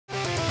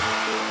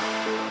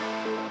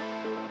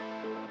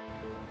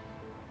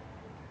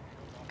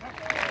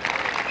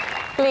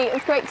Lee,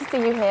 it's great to see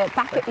you here,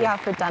 back at the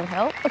Alfred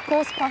Dunhill. Of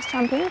course, past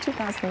champion,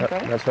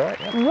 2003. That's right.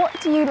 Yeah. What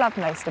do you love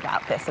most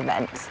about this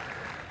event?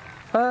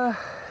 I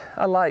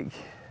like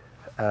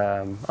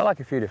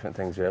a few different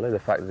things really. The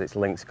fact that it's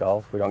links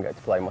golf, we don't get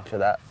to play much of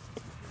that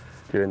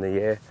during the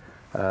year.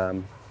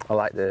 I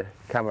like the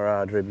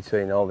camaraderie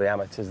between all the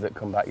amateurs that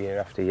come back year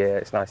after year.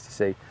 It's nice to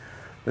see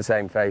the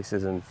same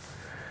faces and,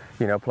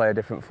 you know, play a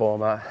different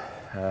format.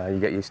 You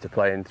get used to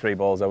playing 3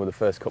 balls over the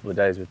first couple of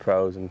days with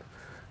pros and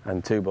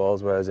 2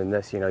 balls, whereas in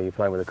this, you know, you're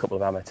playing with a couple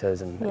of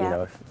amateurs, and you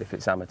know, if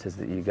it's amateurs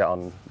that you get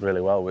on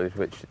really well with,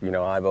 which, you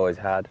know, I've always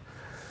had,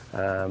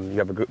 you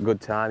have a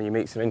good time. You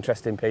meet some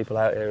interesting people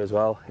out here as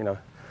well. You know,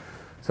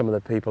 some of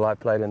the people I've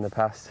played in the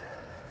past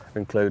have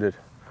included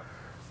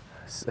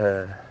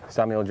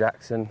Samuel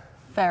Jackson.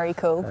 Very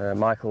cool.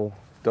 Michael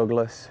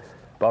Douglas,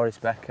 Boris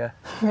Becker,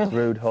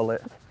 Rude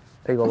Hullett,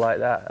 people like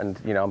that. And,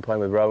 you know, I'm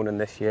playing with Ronan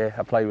this year.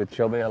 I played with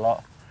Chubby a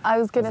lot. I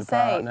was going to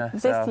say,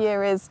 this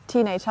year is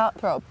teenage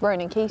heartthrob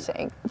Ronan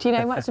Keating. Do you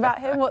know much about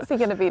him? What's he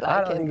going to be like?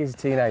 I don't think he's a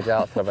teenage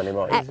heartthrob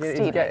anymore.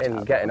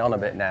 He's getting on a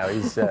bit now.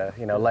 He's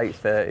you know, late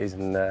 30s,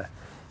 and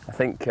I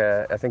think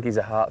he's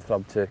a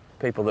heartthrob to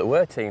people that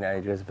were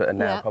teenagers but are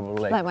now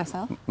probably like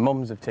myself,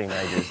 mums of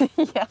teenagers.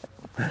 Yeah.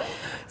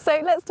 So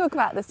let's talk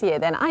about this year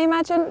then. I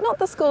imagine not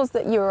the scores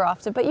that you were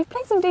after, but you've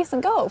played some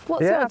decent golf.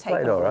 What's your take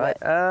on it? Yeah, I played all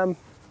right.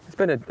 It's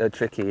been a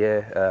tricky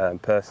year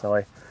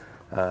personally.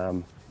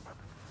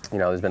 You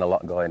know, there's been a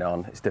lot going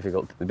on. It's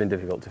been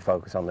difficult to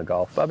focus on the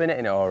golf, but I've been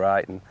hitting it all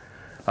right, and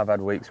I've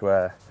had weeks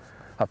where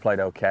I've played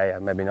okay.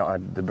 I've maybe not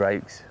had the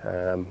breaks,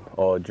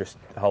 or just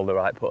hold the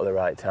right putt at the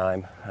right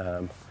time.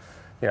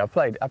 You know,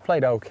 I've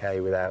played okay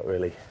without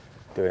really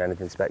doing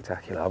anything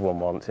spectacular. I've won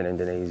once in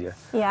Indonesia.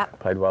 Yeah.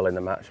 Played well in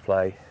the match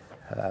play.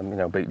 You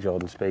know, beat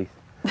Jordan Spieth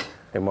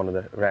in one of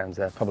the rounds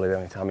there. Probably the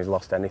only time he's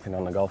lost anything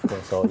on the golf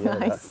course all year.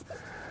 Nice.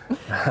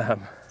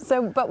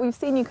 But we've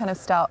seen you kind of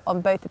start on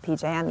both the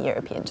PGA and the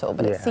European Tour,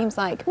 but it seems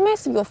like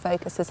most of your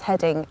focus is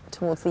heading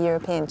towards the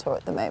European Tour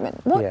at the moment.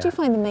 What do you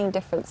find the main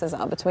differences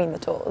are between the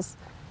tours?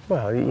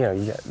 Well, you know,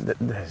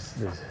 there's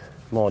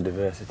more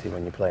diversity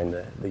when you're playing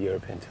the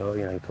European Tour.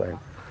 You know, you're playing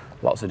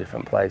lots of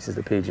different places.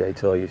 The PGA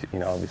Tour, you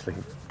know, obviously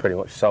pretty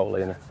much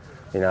solely in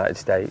the United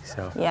States.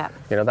 So,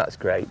 you know, that's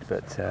great,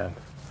 but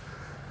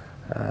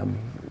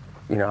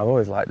you know, I've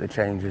always liked the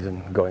changes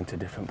and going to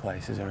different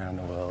places around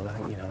the world. I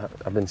think, you know,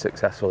 I've been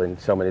successful in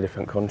so many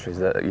different countries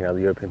that, you know,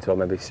 the European Tour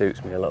maybe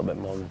suits me a little bit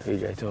more than the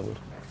PGA Tour would.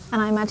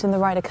 And I imagine the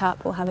Ryder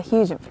Cup will have a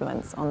huge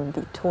influence on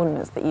the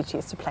tournaments that you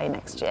choose to play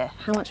next year.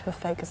 How much of a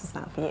focus is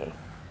that for you?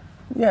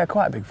 Yeah,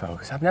 quite a big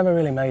focus. I've never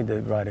really made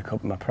the Ryder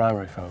Cup my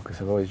primary focus.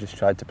 I've always just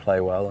tried to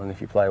play well, and if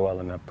you play well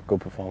and have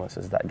good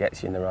performances, that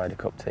gets you in the Ryder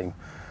Cup team.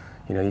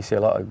 You know, you see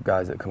a lot of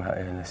guys that come out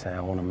here and they say,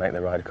 I want to make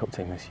the Ryder Cup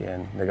team this year,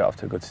 and they get off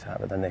to a good start,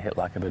 but then they hit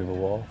like a bit of a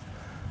wall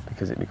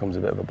because it becomes a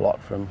bit of a block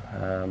for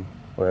them.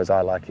 Whereas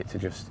I like it to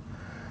just,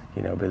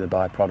 you know, be the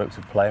byproduct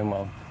of playing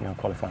well, you know,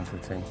 qualifying for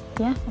the team.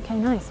 Yeah, okay,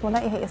 nice. We'll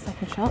let you hit your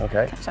second shot.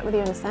 Okay. Catch up with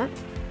you in a sec.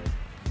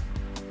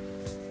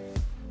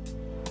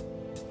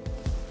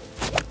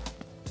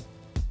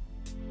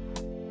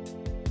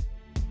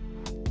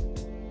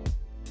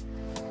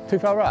 Too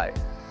far right?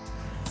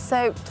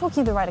 So,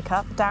 talking of the Ryder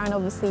Cup, Darren,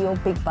 obviously your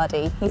big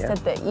buddy, he said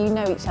that you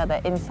know each other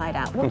inside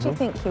out. What do you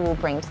think he will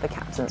bring to the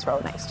captain's role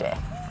next year?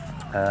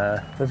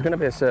 There's going to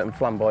be a certain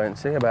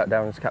flamboyancy about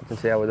Darren's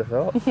captaincy, I would have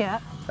thought. Yeah.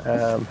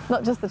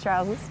 Not just the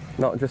trousers.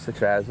 Not just the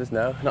trousers,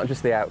 no. Not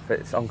just the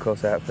outfits,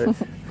 on-course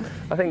outfits.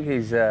 I think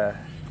he's, you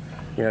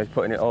know, he's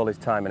putting all his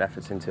time and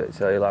efforts into it,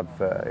 so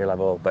he'll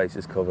have all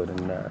bases covered,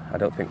 and I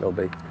don't think there'll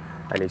be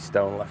any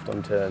stone left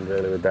unturned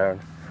really with Darren.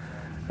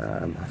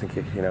 I think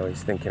you know,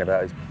 he's thinking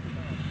about his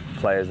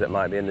players that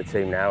might be in the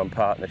team now and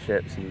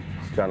partnerships, and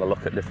he's trying to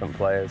look at different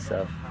players,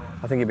 so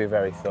I think he'll be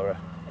very thorough.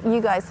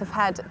 You guys have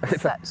had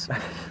such...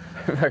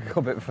 If I go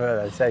a bit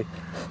further, I'd say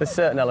there's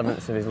certain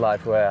elements of his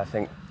life where I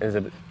think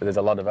there's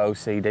a lot of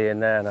OCD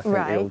in there, and I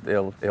think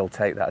he'll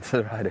take that to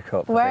the Ryder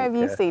Cup. Where have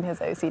you seen his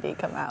OCD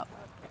come out?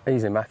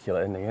 He's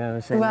immaculate, isn't he? You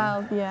know,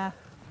 well, yeah.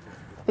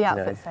 The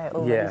outfits say it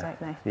all, don't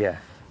they? Yeah.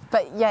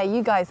 But yeah,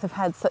 you guys have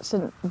had such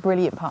a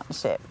brilliant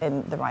partnership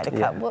in the Ryder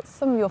Cup. What's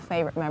some of your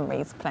favourite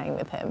memories playing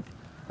with him?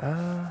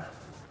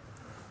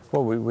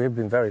 Well, we've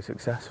been very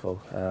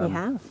successful. You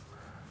have.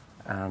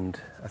 And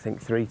I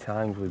think 3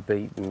 times we've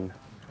beaten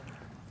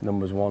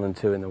numbers 1 and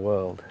 2 in the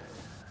world.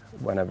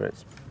 Whenever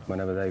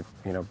they,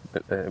 you know,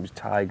 it was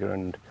Tiger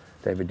and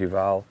David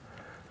Duval.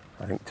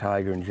 I think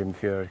Tiger and Jim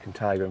Furyk and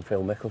Tiger and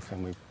Phil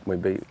Mickelson. We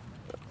beat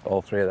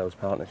all 3 of those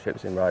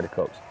partnerships in Ryder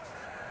Cups.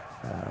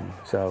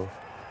 So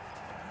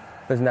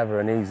there's never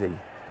an easy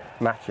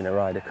match in a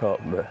Ryder Cup,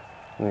 but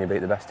when you beat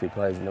the best 2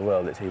 players in the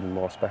world, it's even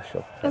more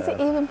special. Is it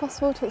even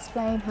possible to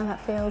explain how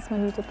that feels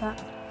when you did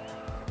that?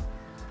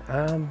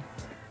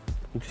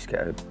 You just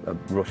get a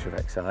rush of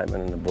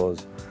excitement and a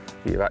buzz.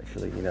 You've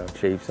actually, you know,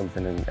 achieved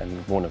something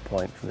and won a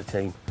point for the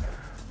team.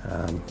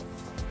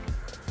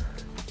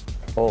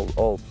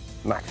 All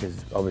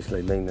matches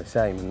obviously mean the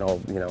same, and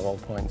all all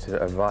points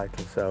are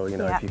vital. So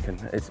if you can,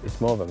 it's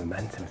more of a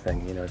momentum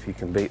thing. If you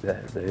can beat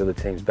the other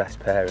team's best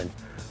pairing,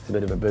 it's a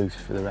bit of a boost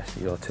for the rest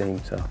of your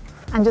team. So.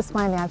 And just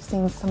finally, I've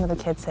seen some of the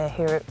kids here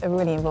who are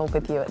really involved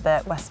with you at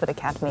the Westwood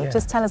Academy.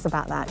 Just tell us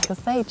about that, because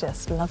they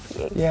just love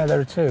you. Yeah, there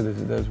are two.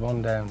 There's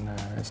one down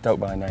at Stoke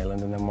by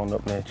Nayland, and then one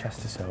up near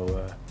Chester.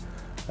 So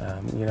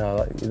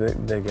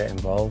they get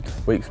involved.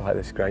 Weeks like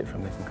this are great for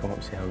them. They can come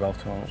up, see how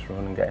golf tournaments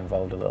run, and get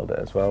involved a little bit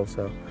as well.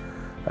 So.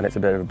 And it's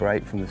a bit of a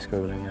break from the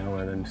schooling,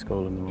 where they're in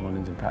school in the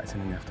mornings and practicing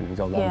in the afternoons,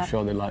 although I'm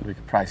sure they'd like to be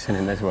practicing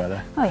in this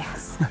weather. Oh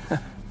yes.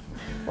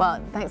 Well,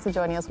 thanks for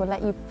joining us. We'll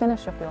let you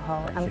finish off your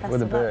hole. Thank you.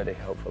 With a birdie,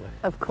 hopefully.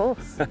 Of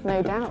course,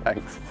 no doubt.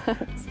 Thanks.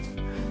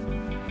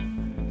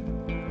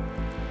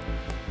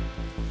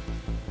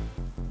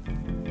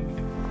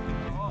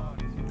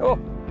 Oh!